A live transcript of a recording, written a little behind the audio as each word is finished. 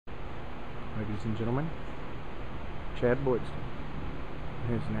ladies and gentlemen. Chad Boydston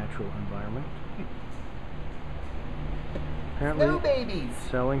in his natural environment. Apparently Snow babies!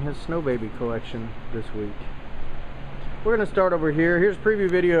 Selling his snow baby collection this week. We're going to start over here. Here's a preview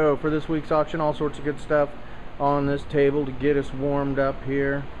video for this week's auction. All sorts of good stuff on this table to get us warmed up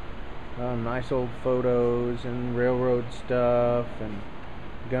here. Nice old photos and railroad stuff and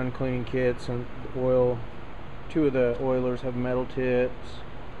gun cleaning kits and oil. Two of the oilers have metal tips.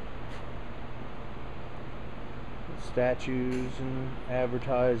 Statues and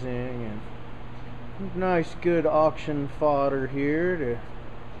advertising and nice good auction fodder here to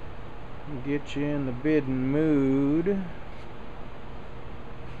get you in the bidding mood.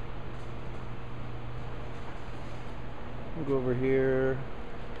 We'll go over here,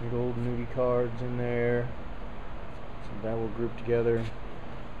 get old nudie cards in there, so that will group together.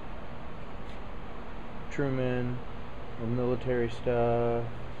 Truman, military stuff,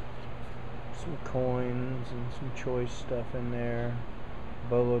 some coins and some choice stuff in there,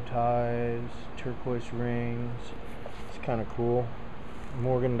 bolo ties, turquoise rings. It's kind of cool.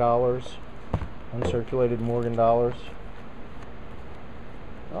 Morgan dollars, uncirculated Morgan dollars.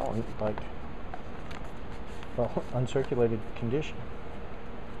 Oh, like, well, uncirculated condition.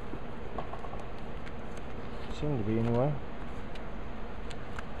 Seemed to be anyway.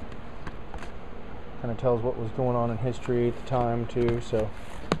 Kind of tells what was going on in history at the time too, so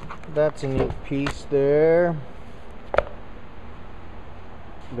that's a neat piece there.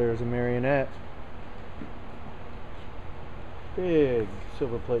 There's a marionette. Big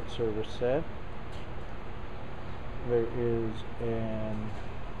silver plate service set. There is an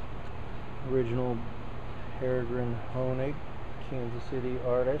original Peregrine Honig, Kansas City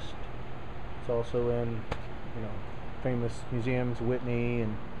artist. It's also in, famous museums, Whitney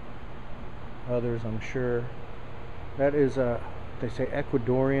and others, I'm sure. That is a, they say,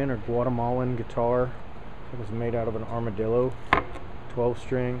 Ecuadorian or Guatemalan guitar. It was made out of an armadillo, 12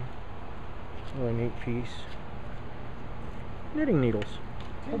 string. Really neat piece. Knitting needles,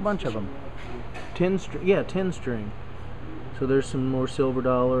 a whole bunch of them. 10 string. So there's some more silver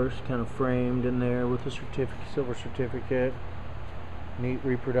dollars kind of framed in there with a silver certificate. Neat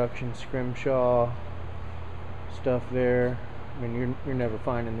reproduction scrimshaw stuff there. I mean, you're never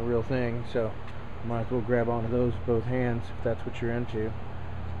finding the real thing, so might as well grab onto those with both hands if that's what you're into.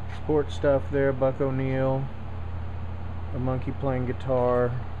 Sports stuff there, Buck O'Neill, a monkey playing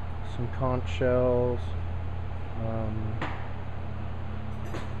guitar, some conch shells,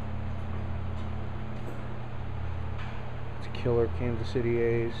 it's a killer Kansas City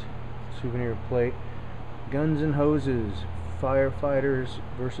A's souvenir plate, Guns and Hoses, firefighters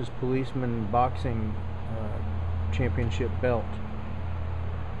versus policemen boxing championship belt.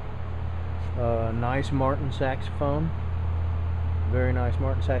 Nice Martin saxophone, very nice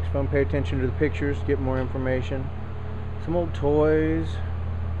Martin saxophone. Pay attention to the pictures, get more information. Some old toys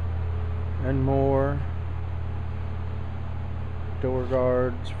and more. Door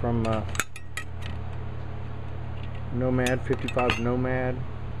guards from Nomad, 55 Nomad.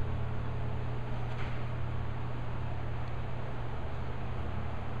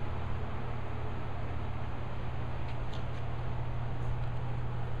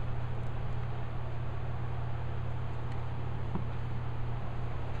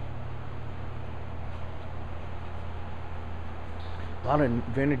 A lot of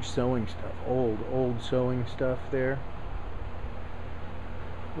vintage sewing stuff, old sewing stuff there,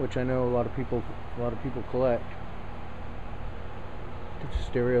 which I know a lot of people collect. It's a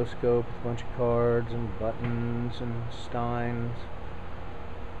stereoscope, a bunch of cards and buttons and steins.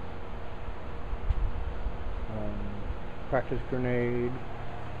 Practice grenade.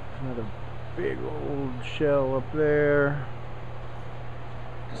 Another big old shell up there.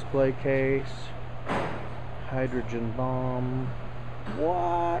 Display case. Hydrogen bomb.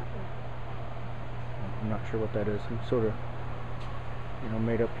 What? I'm not sure what that is. Some sort of,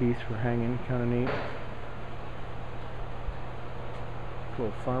 made up piece for hanging. Kind of neat.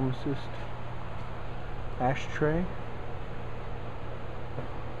 Little pharmacist ashtray.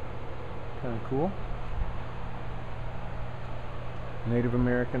 Kind of cool. Native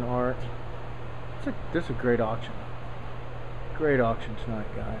American art. This is a great auction. Great auction tonight,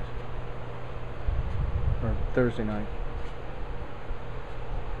 guys. Or Thursday night.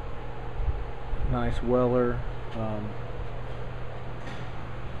 Nice Weller.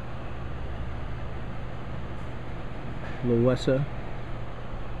 Loessa.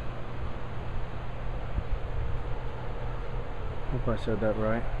 Hope I said that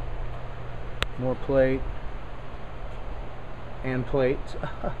right. More plate. And plates.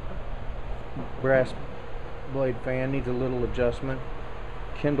 Brass blade fan needs a little adjustment.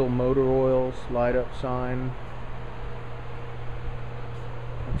 Kendall Motor Oils light up sign.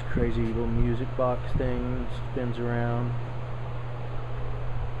 That's crazy little music box thing that spins around.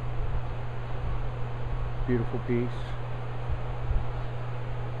 Beautiful piece.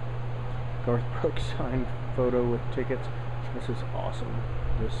 Garth Brooks signed photo with tickets. This is awesome.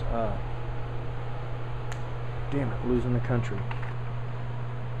 This damn it, losing the country.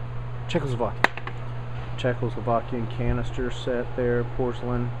 Czechoslovakian canister set there,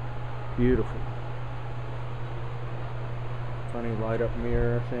 porcelain, beautiful. Funny light up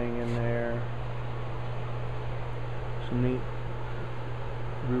mirror thing in there. Some neat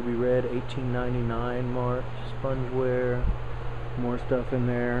ruby red 1899 marked spongeware. More stuff in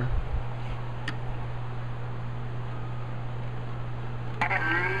there.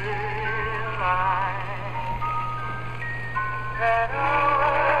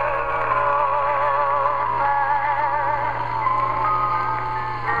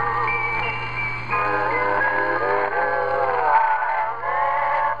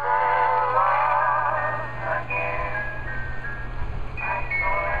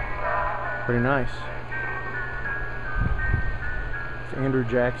 Pretty nice. It's Andrew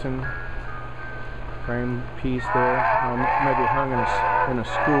Jackson frame piece there. Maybe hung in a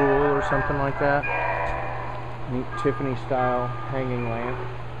school or something like that. Neat Tiffany style hanging lamp.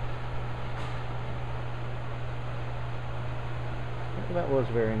 That was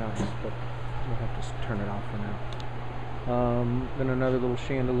very nice, but we'll have to turn it off for now. Then another little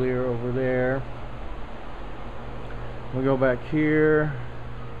chandelier over there. We go back here.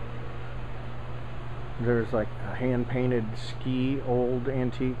 There's like a hand-painted ski, old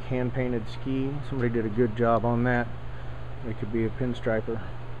antique hand-painted ski. Somebody did a good job on that. It could be a pinstriper.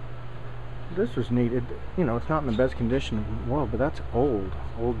 This was needed. You know, it's not in the best condition in the world, but that's old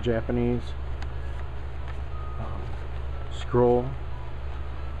Japanese scroll.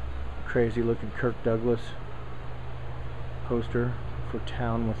 Crazy looking Kirk Douglas poster for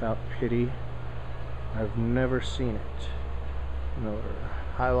Town Without Pity. I've never seen it. Another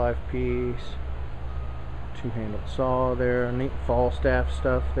high life piece. Two-handled saw there, neat Falstaff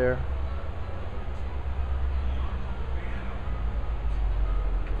stuff there.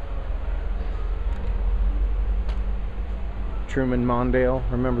 Truman Mondale,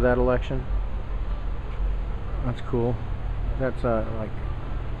 remember that election? That's cool. That's like,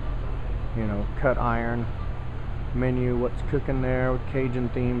 you know, cut iron menu, what's cooking there with Cajun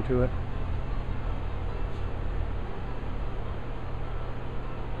theme to it.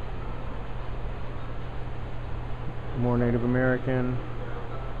 More Native American,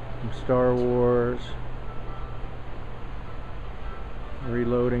 some Star Wars,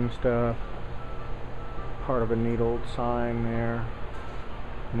 reloading stuff, part of a neat old sign there,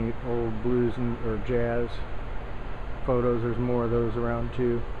 neat old blues or jazz photos. There's more of those around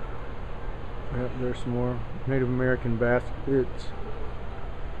too. Yep, there's some more Native American baskets.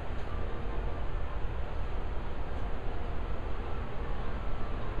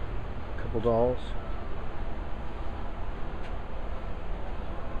 Couple dolls.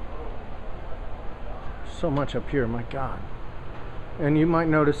 So much up here, my God. And you might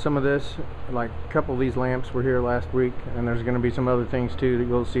notice some of this, like a couple of these lamps were here last week, and there's going to be some other things too that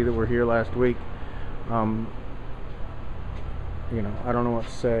you'll see that were here last week. You know, I don't know what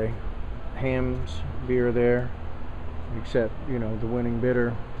to say. Ham's beer there, except, you know, the winning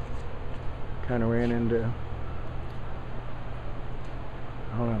bidder kind of ran into,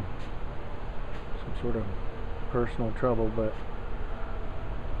 I don't know, some sort of personal trouble, but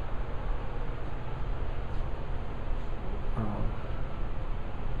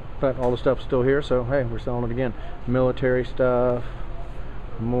all the stuff's still here, so hey, we're selling it again. Military stuff,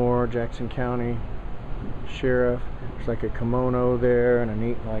 more Jackson County Sheriff. There's like a kimono there and a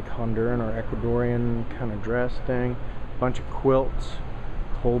neat like Honduran or Ecuadorian kind of dress thing. Bunch of quilts,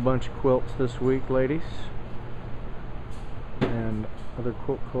 whole bunch of quilts this week, ladies, and other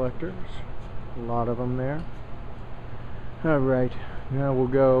quilt collectors. A lot of them there. All right, now we'll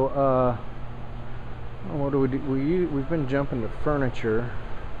go. What do we do? We've been jumping to furniture.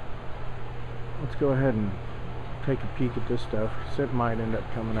 Let's go ahead and take a peek at this stuff. It might end up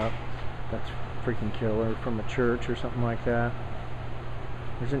coming up. That's freaking killer, from a church or something like that.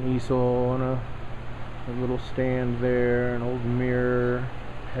 There's an easel and a little stand there, an old mirror,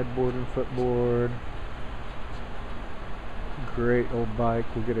 headboard and footboard. Great old bike.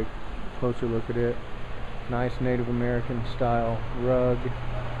 We'll get a closer look at it. Nice Native American style rug.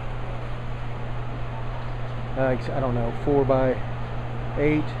 I don't know,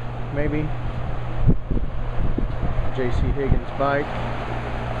 4x8 maybe. J.C. Higgins bike.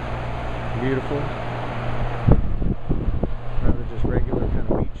 Beautiful. Rather just regular kind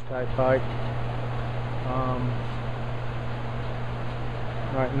Sky pipe.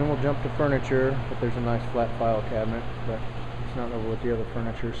 Alright, and then we'll jump to furniture, but there's a nice flat file cabinet, but it's not over with the other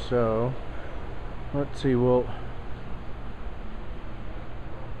furniture, so let's see, we'll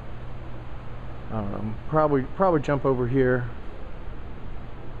I don't know, probably jump over here.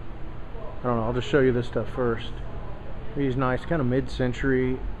 I don't know, I'll just show you this stuff first. These nice kind of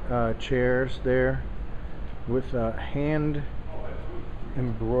mid-century chairs there with hand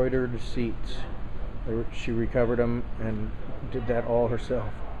embroidered seats. She recovered them and did that all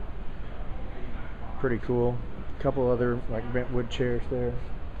herself. Pretty cool. A couple other like bent wood chairs there.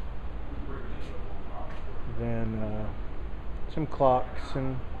 Then some clocks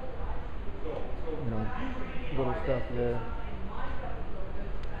and little stuff there.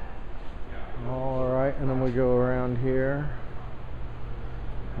 Alright, and then we go around here.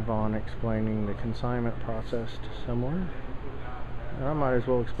 Vaughn explaining the consignment process to someone. And I might as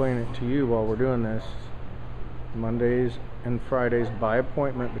well explain it to you while we're doing this. Mondays and Fridays by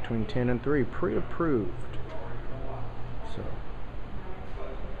appointment between 10 and 3, pre-approved. So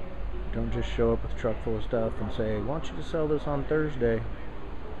don't just show up with a truck full of stuff and say, I want you to sell this on Thursday,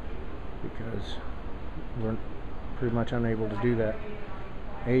 because we're pretty much unable to do that.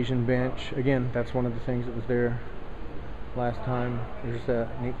 Asian bench, again, that's one of the things that was there last time. There's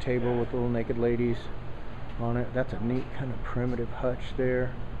that neat table with little naked ladies on it. That's a neat kind of primitive hutch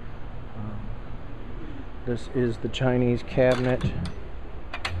there. This is the Chinese cabinet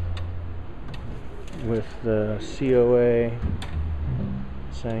with the COA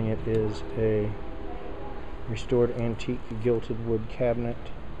saying it is a restored antique gilded wood cabinet.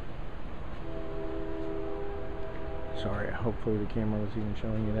 Sorry, hopefully the camera was even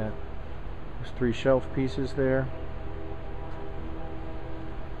showing you that. There's 3 shelf pieces there.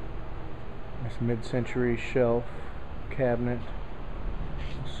 This mid-century shelf cabinet,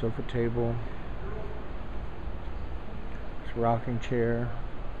 sofa table, this rocking chair,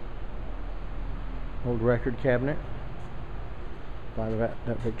 old record cabinet. Buy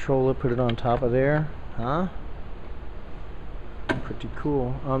that Victrola, put it on top of there, huh? Pretty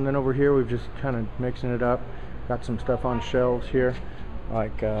cool. Then over here we've just kind of mixing it up. Got some stuff on shelves here,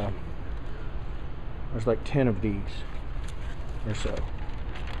 like there's like 10 of these or so.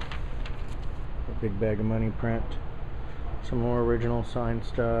 A big bag of money print, some more original signed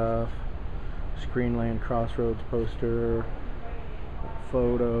stuff, Screenland Crossroads poster,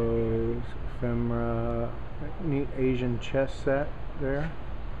 photos, ephemera, neat Asian chess set there.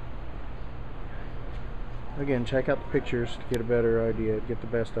 Again, check out the pictures to get a better idea, get the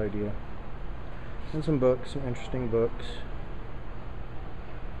best idea. And some books, some interesting books.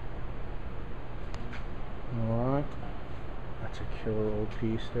 Alright, that's a killer old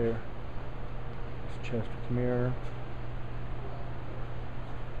piece there. This chest with mirror.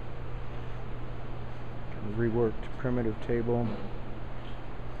 Kind of reworked primitive table.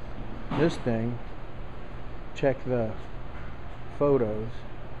 This thing, check the photos.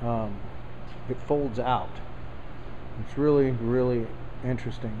 It folds out. It's really, really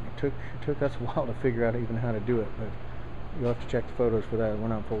interesting. It took us a while to figure out even how to do it, but you'll have to check the photos for that. We're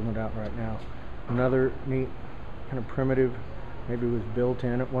not folding it out right now. Another neat kind of primitive, maybe it was built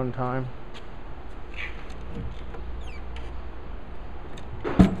in at one time.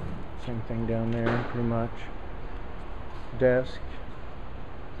 Same thing down there, pretty much. Desk,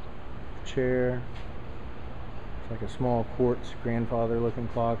 chair. It's like a small quartz grandfather looking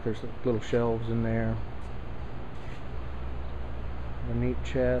clock. There's little shelves in there. A neat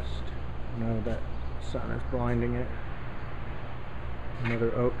chest. I know that sun is blinding it.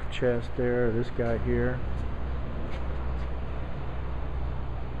 Another oak chest there. This guy here.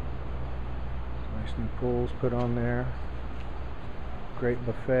 Nice new pulls put on there. Great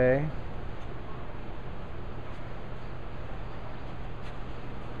buffet.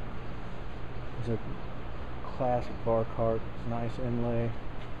 There's a classic bar cart. Nice inlay.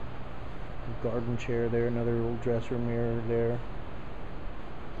 Garden chair there. Another little dresser mirror there.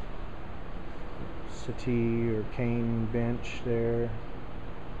 Settee or cane bench there.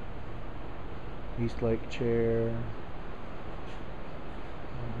 East Lake chair.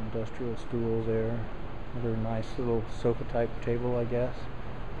 Industrial stool there. Another nice little sofa type table, I guess,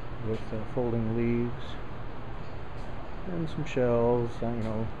 with folding leaves. And some shelves, you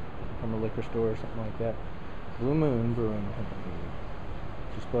know, from a liquor store or something like that. Blue Moon Brewing Company.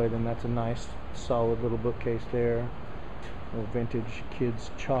 Displayed, and that's a nice solid little bookcase there. A little vintage kids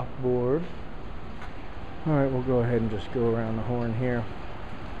chalkboard. Alright, we'll go ahead and just go around the horn here.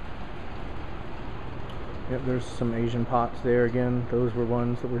 Yep, there's some Asian pots there again. Those were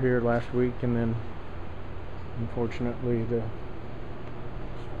ones that were here last week, and then unfortunately the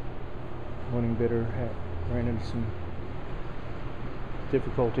winning bidder ran into some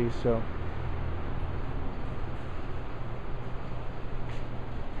difficulties, so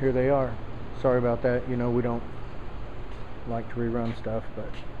here they are. Sorry about that. You know, we don't like to rerun stuff, but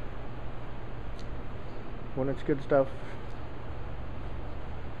when it's good stuff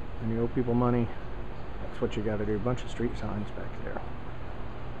and you owe people money, that's what you got to do. A bunch of street signs back there.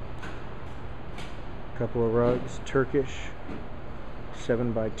 A couple of rugs, Turkish,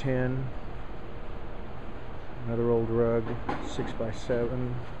 7x10. Another old rug,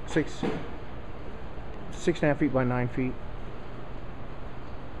 6x7, 6.5 feet by 9 feet.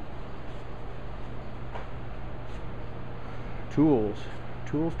 Tools.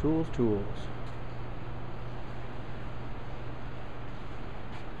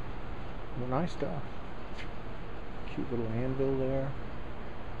 Well, nice stuff. Cute little anvil there.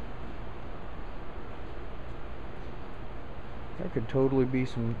 There could totally be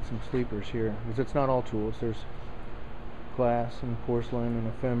some sleepers here, because it's not all tools. There's glass and porcelain and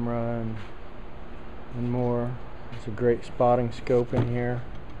ephemera and more. It's a great spotting scope in here.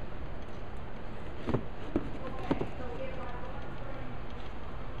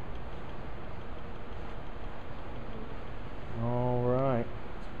 Alright,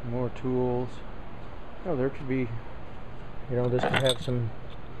 more tools. Oh, there could be, you know, this could have some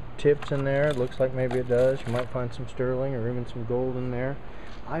tips in there. It looks like maybe it does. You might find some sterling or even some gold in there.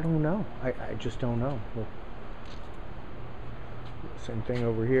 I don't know. I just don't know. Well, same thing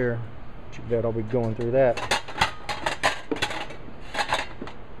over here. You bet I'll be going through that.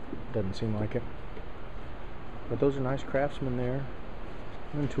 Doesn't seem like it. But those are nice craftsmen there.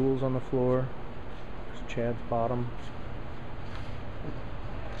 And tools on the floor. There's Chad's bottom.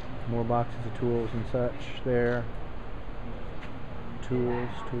 More boxes of tools and such there. Tools.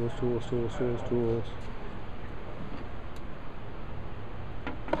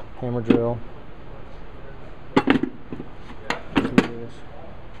 Hammer drill. Tools.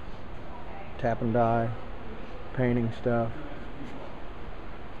 Tap and die. Painting stuff.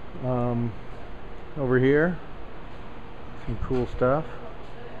 Over here, some cool stuff.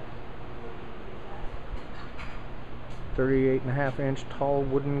 38.5-inch tall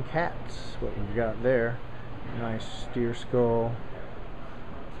wooden cats. What we've got there. Nice steer skull.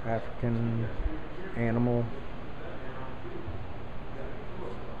 African animal.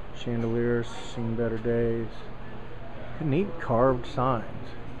 Chandeliers, seen better days. Neat carved signs.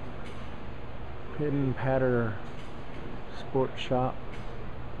 Hidden Patter Sport Shop.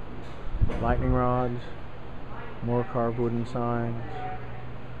 Lightning rods. More carved wooden signs.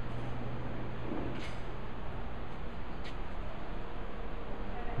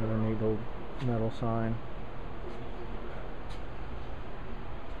 Another neat old metal sign.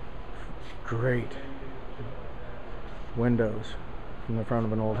 Great windows from the front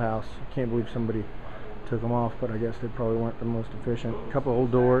of an old house. I can't believe somebody took them off, but I guess they probably weren't the most efficient. A couple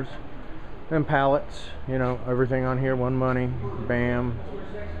old doors. Then pallets, you know, everything on here, one money. Bam,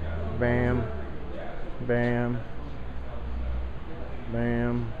 bam, bam,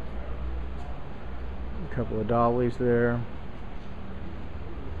 bam. A couple of dollies there.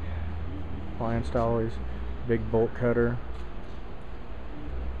 Appliance dollies. Big bolt cutter.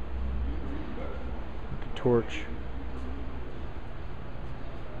 Torch,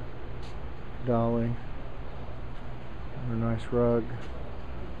 dolly, a nice rug,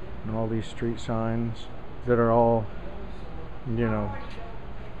 and all these street signs that are all, you know,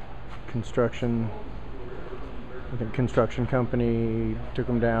 construction. I think construction company took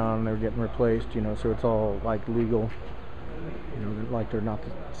them down, they're getting replaced, you know, so it's all like legal, you know, like they're not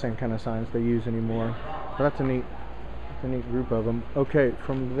the same kind of signs they use anymore. So that's a neat group of them. Okay,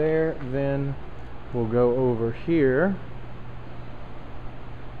 from there then we'll go over here.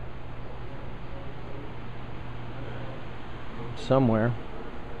 Somewhere.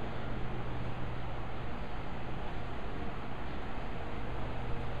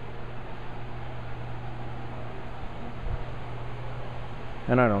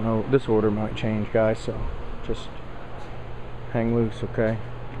 And I don't know, this order might change, guys, so just hang loose, okay?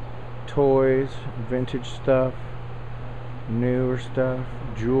 Toys, vintage stuff, newer stuff,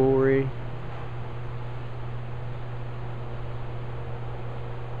 jewelry.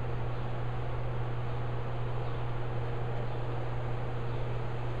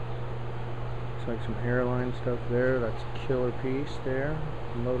 Looks like some airline stuff there. That's a killer piece there.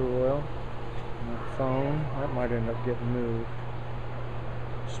 Motor oil. And that phone. That might end up getting moved.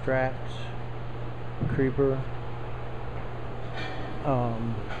 Straps. Creeper.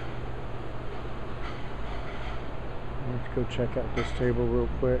 Let's go check out this table real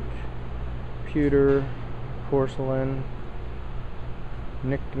quick. Pewter. Porcelain.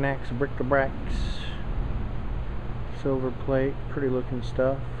 Knickknacks, bric-a-bracs, silver plate, pretty looking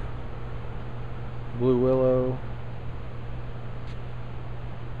stuff. Blue willow.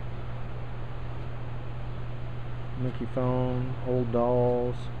 Mickey phone, old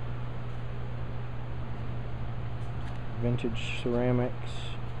dolls, vintage ceramics,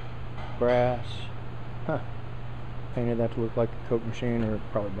 brass. Huh. Painted that to look like a Coke machine, or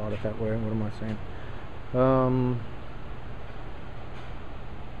probably bought it that way. What am I saying?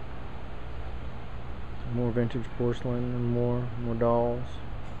 More vintage porcelain and more dolls.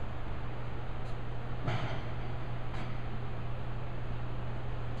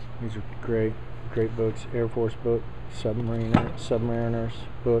 These are great books. Air Force book, Submariners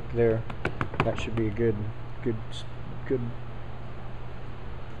book there. That should be a good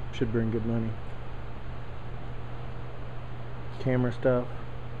should bring good money. Camera stuff.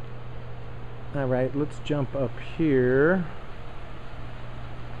 Alright, let's jump up here.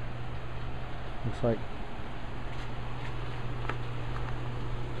 Looks like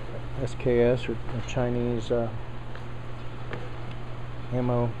SKS or Chinese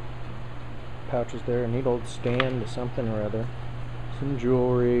ammo pouches there. A neat old stand to something or other. Some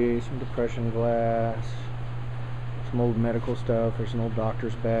jewelry, some depression glass, some old medical stuff. There's an old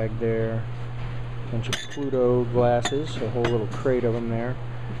doctor's bag there. A bunch of Pluto glasses, a whole little crate of them there.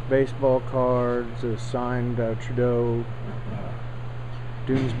 Baseball cards, a signed Trudeau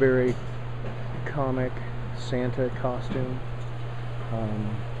Doonesbury comic Santa costume.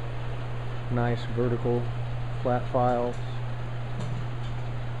 Nice vertical flat files.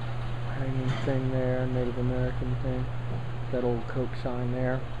 Hanging thing there, Native American thing. That old Coke sign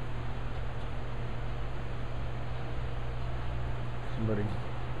there. Somebody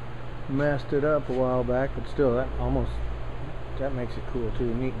messed it up a while back, but still, that makes it cool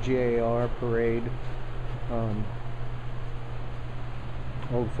too. Neat GAR parade.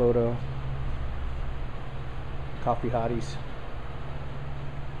 Old photo. Coffee hotties.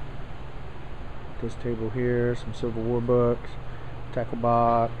 This table here, some Civil War books, tackle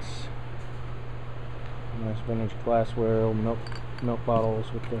box, nice vintage glassware, milk bottles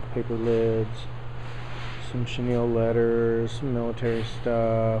with the paper lids, some chenille letters, some military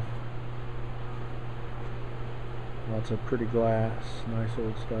stuff, lots of pretty glass, nice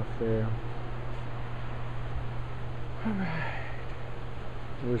old stuff there. Alright.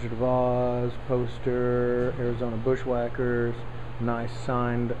 Wizard of Oz poster, Arizona Bushwhackers, nice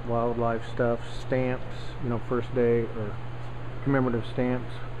signed wildlife stuff, stamps, first day or commemorative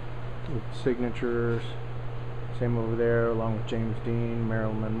stamps with signatures. Same over there, along with James Dean,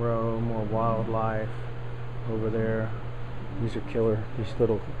 Marilyn Monroe, more wildlife over there. These are killer, these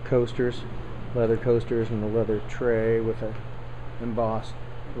little coasters, leather coasters, and the leather tray with a embossed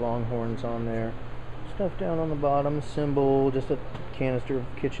longhorns on there. Stuff down on the bottom, symbol, just a canister of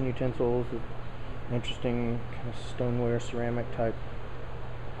kitchen utensils with interesting kind of stoneware ceramic type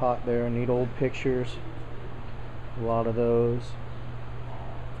pot there. Neat old pictures, a lot of those.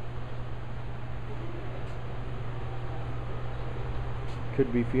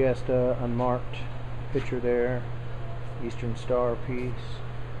 Could be Fiesta, unmarked picture there. Eastern Star piece,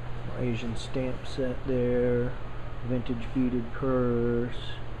 Asian stamp set there, vintage beaded purse.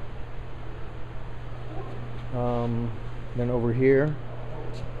 Then over here,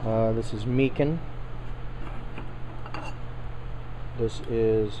 this is Meekin. This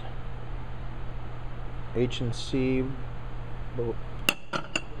is H&C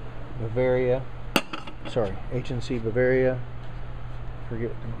Bavaria. Sorry, H&C Bavaria.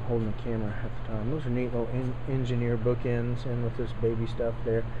 Forget, I'm holding the camera half the time. Those are neat little engineer bookends in with this baby stuff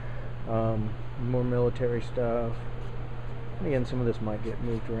there. More military stuff. And again, some of this might get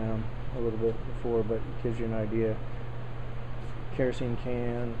moved around a little bit before, but it gives you an idea. Kerosene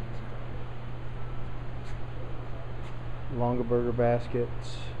can, Longaberger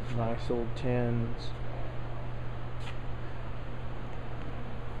baskets, nice old tins.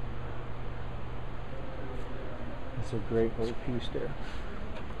 That's a great old piece there.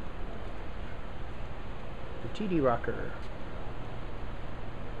 The TD rocker.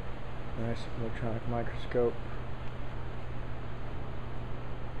 Nice electronic microscope.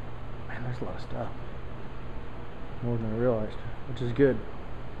 Man, there's a lot of stuff. More than I realized, which is good.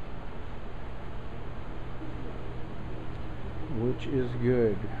 Which is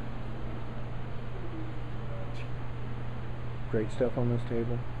good. Great stuff on this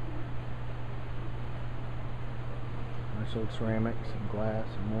table. Nice old ceramics and glass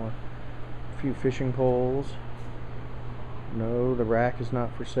and more. A few fishing poles. No, the rack is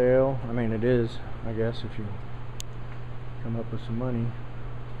not for sale. I mean, it is, I guess, if you come up with some money.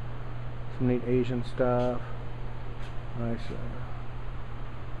 Some neat Asian stuff. Nice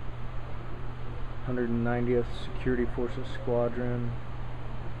 190th Security Forces Squadron,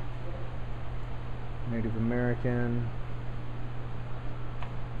 Native American,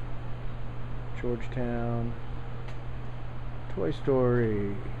 Georgetown, Toy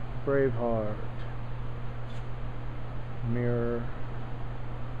Story, Braveheart, mirror,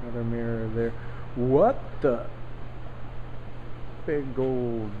 another mirror there. What the? Big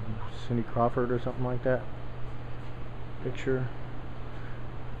gold Cindy Crawford or something like that picture.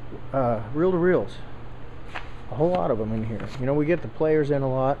 Reel-to-reels, a whole lot of them in here. You know, we get the players in a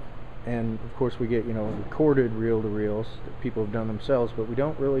lot, and of course we get, you know, recorded reel-to-reels that people have done themselves, but we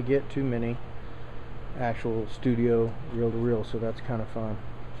don't really get too many actual studio reel-to-reels, so that's kind of fun.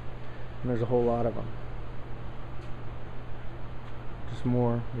 And there's a whole lot of them. Just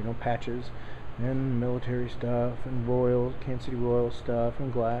more, you know, patches and military stuff and Royal, Kansas City Royal stuff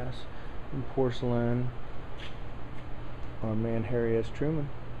and glass and porcelain. Our man Harry S. Truman.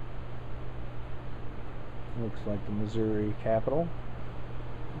 Looks like the Missouri Capitol.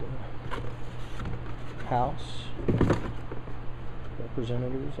 The House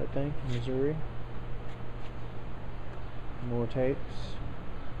Representatives, I think, in Missouri. More tapes.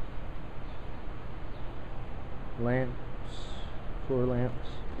 Lamps. Floor lamps.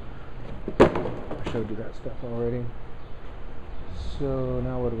 I showed you that stuff already. So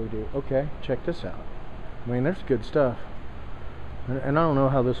now what do? Okay, check this out. I mean, there's good stuff. And I don't know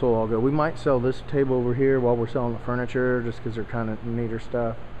how this will all go. We might sell this table over here while we're selling the furniture, just because they're kind of neater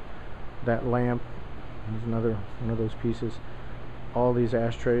stuff. That lamp is another one of those pieces. All these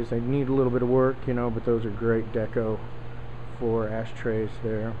ashtrays, they need a little bit of work, you know, but those are great deco for ashtrays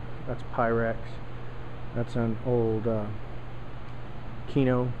there. That's Pyrex. That's an old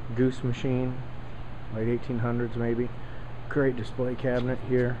Kino goose machine, late 1800s maybe. Great display cabinet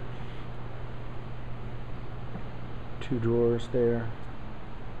here. 2 drawers there.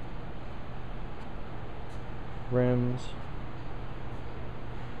 Rims.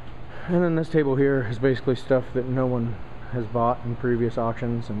 And then this table here is basically stuff that no one has bought in previous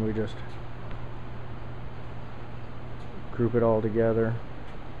auctions, and we just group it all together.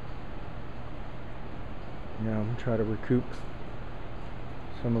 You know, try to recoup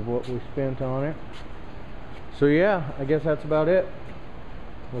some of what we spent on it. So yeah, I guess that's about it.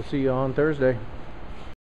 We'll see you on Thursday.